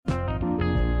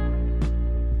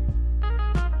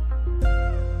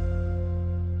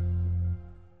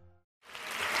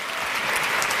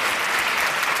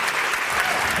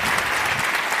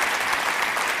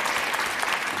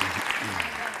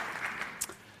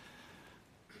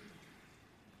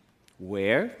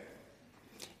Where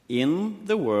in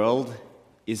the world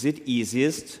is it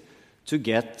easiest to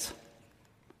get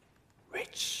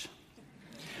rich?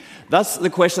 That's the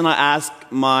question I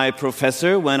asked my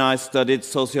professor when I studied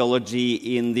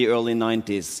sociology in the early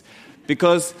 90s.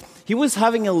 Because he was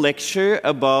having a lecture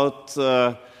about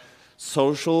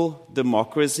social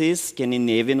democracy,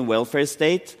 Scandinavian welfare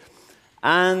state,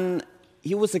 and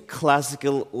he was a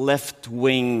classical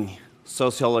left-wing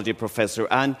sociology professor,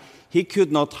 and he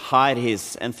could not hide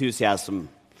his enthusiasm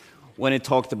when he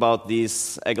talked about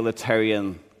these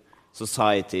egalitarian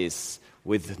societies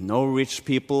with no rich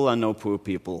people and no poor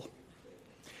people.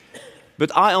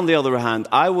 But I, on the other hand,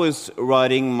 I was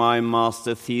writing my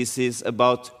master thesis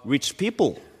about rich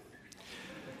people.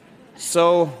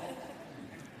 So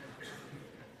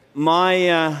when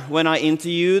I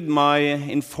interviewed my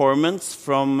informants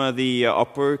from the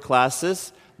upper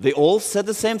classes, they all said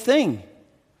the same thing.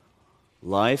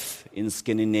 Life in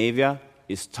Scandinavia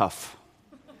is tough.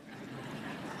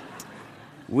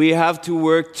 We have to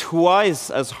work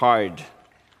twice as hard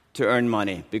to earn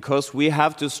money because we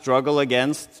have to struggle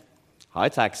against high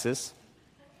taxes,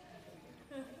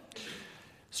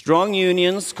 strong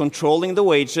unions controlling the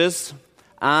wages,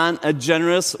 and a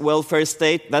generous welfare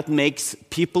state that makes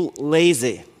people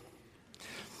lazy.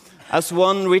 As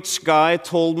one rich guy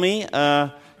told me,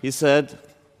 he said,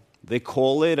 they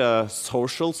call it a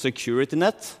social security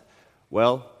net.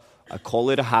 Well, I call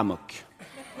it a hammock.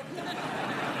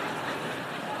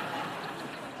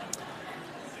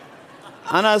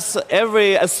 And as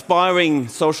every aspiring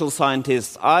social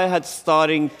scientist, I had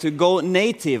starting to go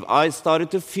native. I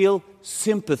started to feel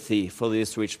sympathy for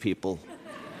these rich people.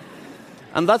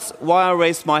 And that's why I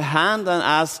raised my hand and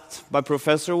asked my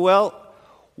professor, well,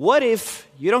 what if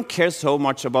you don't care so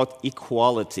much about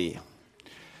equality?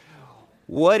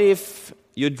 What if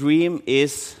your dream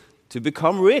is to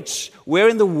become rich? Where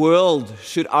in the world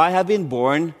should I have been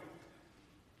born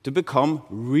to become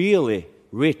really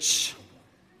rich?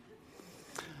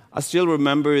 I still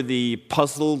remember the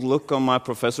puzzled look on my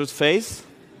professor's face.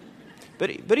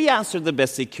 But he answered the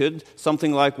best he could,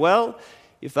 something like, well,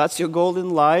 if that's your goal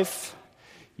in life,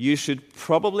 you should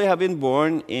probably have been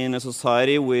born in a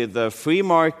society with free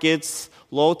markets,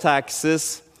 low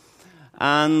taxes,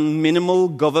 and minimal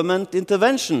government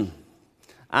intervention.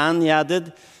 And he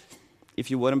added,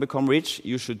 if you want to become rich,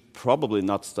 you should probably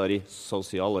not study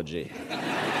sociology.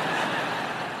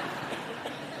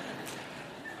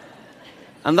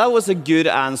 And that was a good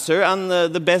answer, and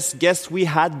the best guess we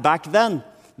had back then.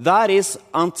 That is,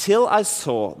 until I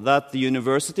saw that the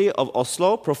University of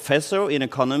Oslo professor in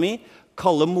economy,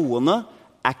 Kalle Moene,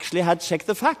 actually had checked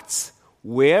the facts.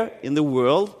 Where in the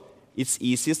world it's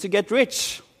easiest to get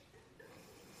rich?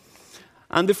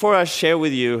 And before I share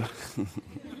with you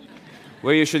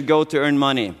where you should go to earn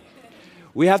money,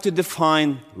 we have to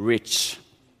define rich.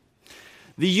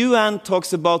 The UN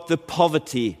talks about the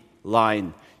poverty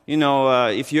line. You know,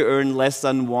 if you earn less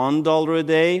than $1 a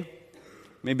day,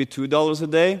 maybe $2 a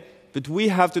day, but we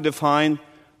have to define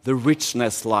the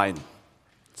richness line.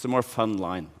 It's a more fun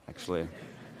line, actually.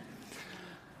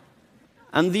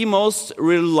 And the most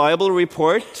reliable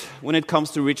report when it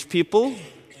comes to rich people,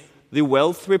 the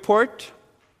Wealth Report,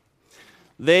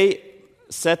 they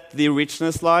set the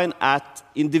richness line at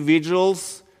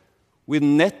individuals with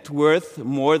net worth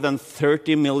more than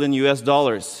 $30 million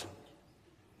US.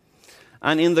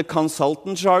 And in the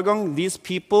consultant jargon, these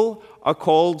people are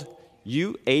called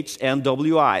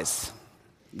UHNWIs.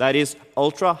 That is,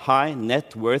 ultra-high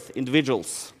net worth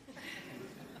individuals.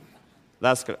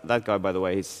 That guy, by the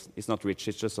way, he's not rich,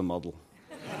 he's just a model.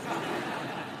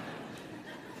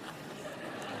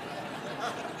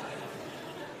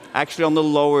 Actually, on the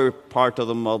lower part of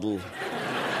the model.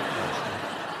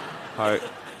 And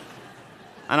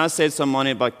I saved some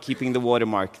money by keeping the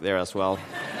watermark there as well.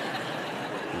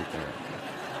 Okay.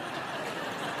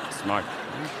 Smart.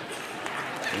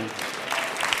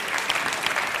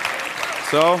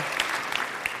 So,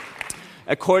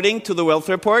 according to the Wealth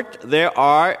Report, there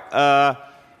are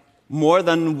more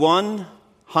than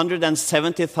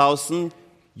 170,000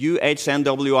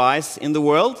 UHNWIs in the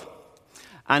world.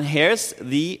 And here's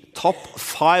the top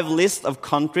 5 list of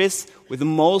countries with the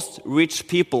most rich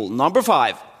people. Number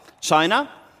 5, China,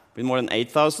 with more than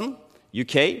 8,000,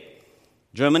 UK,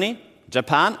 Germany,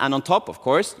 Japan, and on top, of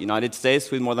course, United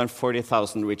States with more than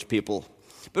 40,000 rich people.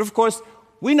 But of course,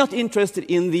 we're not interested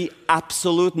in the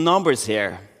absolute numbers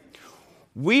here.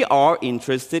 We are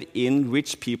interested in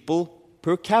rich people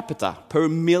per capita, per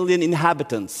million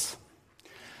inhabitants.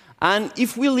 And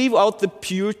if we leave out the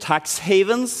pure tax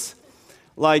havens,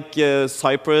 like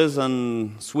Cyprus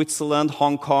and Switzerland,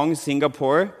 Hong Kong,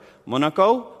 Singapore,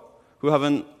 Monaco, who have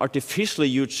an artificially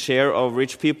huge share of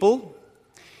rich people,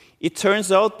 it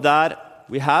turns out that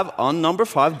we have on number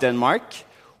 5 Denmark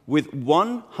with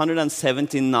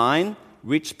 179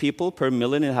 rich people per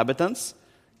million inhabitants,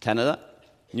 Canada,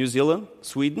 New Zealand,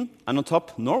 Sweden, and on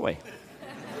top, Norway.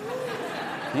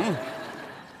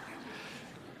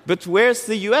 But where's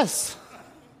the US?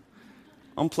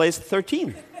 On place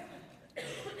 13.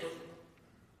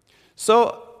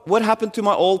 So what happened to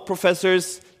my old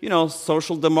professors,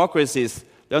 social democracies?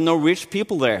 There are no rich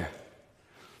people there.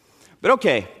 But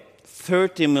okay,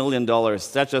 $30 million,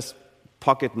 that's just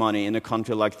pocket money in a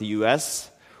country like the US,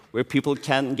 where people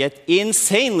can get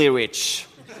insanely rich.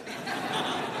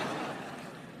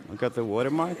 I got the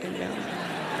watermark again.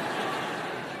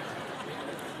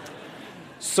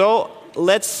 So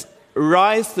let's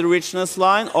rise the richness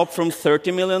line up from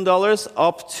 $30 million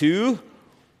up to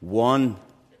 $1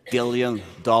 billion.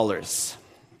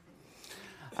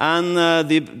 And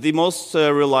the most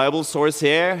reliable source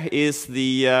here is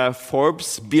the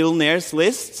Forbes billionaires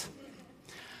list.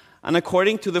 And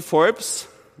according to the Forbes,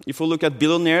 if we look at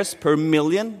billionaires per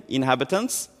million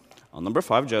inhabitants, on number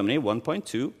 5, Germany,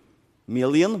 1.2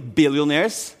 million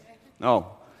billionaires. No,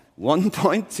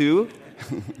 1.2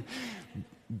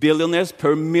 billionaires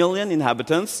per million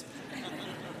inhabitants.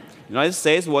 United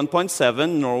States,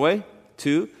 1.7, Norway,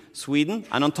 2, Sweden,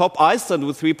 and on top Iceland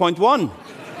with 3.1.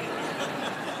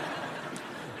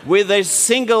 With a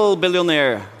single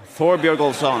billionaire, Thor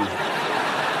Bjørgolfsson.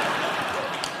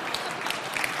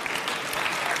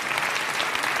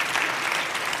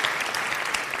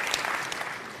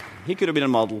 He could have been a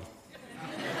model.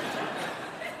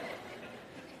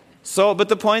 But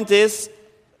the point is,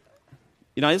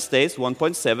 United States,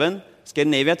 1.7,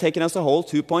 Scandinavia taken as a whole,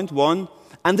 2.1,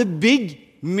 and the big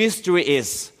mystery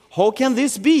is, how can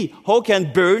this be? How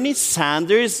can Bernie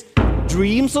Sanders'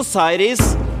 dream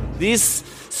societies, these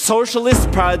socialist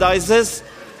paradises,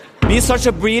 be such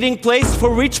a breeding place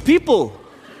for rich people?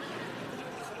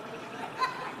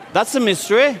 That's a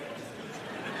mystery.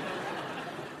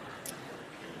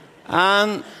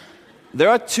 And there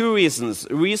are 2 reasons.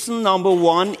 Reason number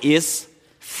 1 is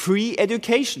free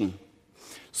education.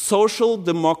 Social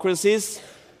democracies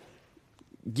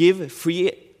give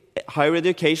free higher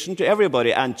education to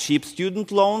everybody, and cheap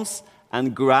student loans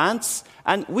and grants,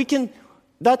 and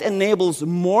that enables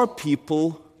more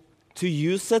people to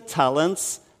use their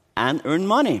talents and earn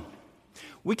money.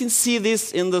 We can see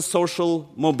this in the social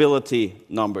mobility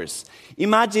numbers.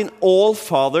 Imagine all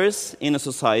fathers in a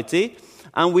society,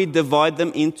 and we divide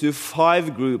them into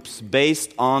 5 groups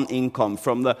based on income,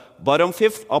 from the bottom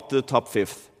 5th up to the top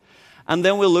 5th. And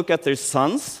then we look at their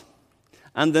sons,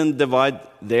 and then divide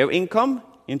their income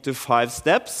into 5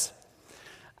 steps.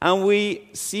 And we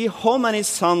see how many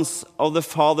sons of the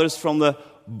fathers from the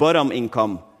bottom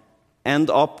income end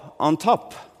up on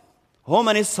top. How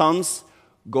many sons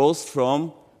goes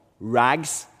from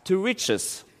rags to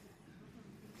riches?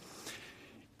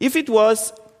 If it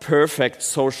was perfect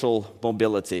social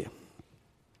mobility,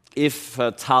 if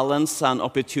talents and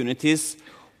opportunities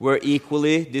were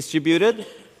equally distributed,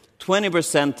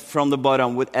 20% from the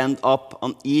bottom would end up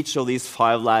on each of these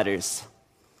 5 ladders.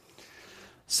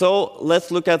 So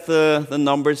let's look at the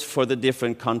numbers for the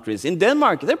different countries. In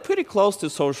Denmark, they're pretty close to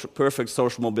perfect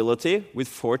social mobility, with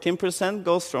 14%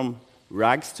 goes from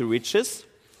rags to riches.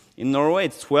 In Norway,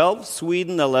 it's 12,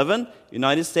 Sweden, 11,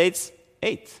 United States,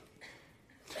 8.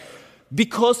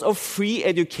 Because of free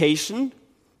education,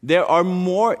 there are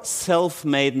more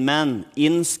self-made men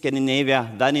in Scandinavia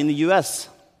than in the US.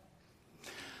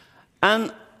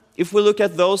 And if we look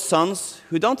at those sons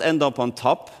who don't end up on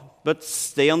top, but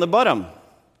stay on the bottom,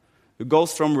 who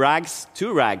goes from rags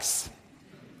to rags,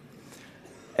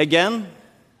 again,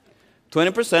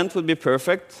 20% would be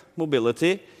perfect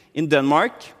mobility. In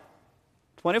Denmark,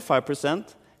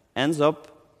 25% ends up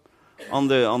on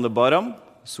the bottom.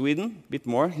 Sweden, a bit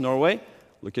more. Norway,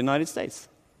 look United States.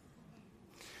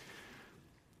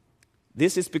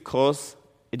 This is because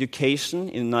education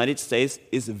in the United States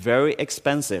is very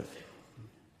expensive.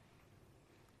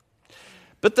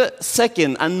 But the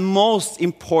second and most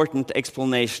important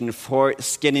explanation for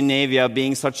Scandinavia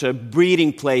being such a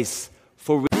breeding place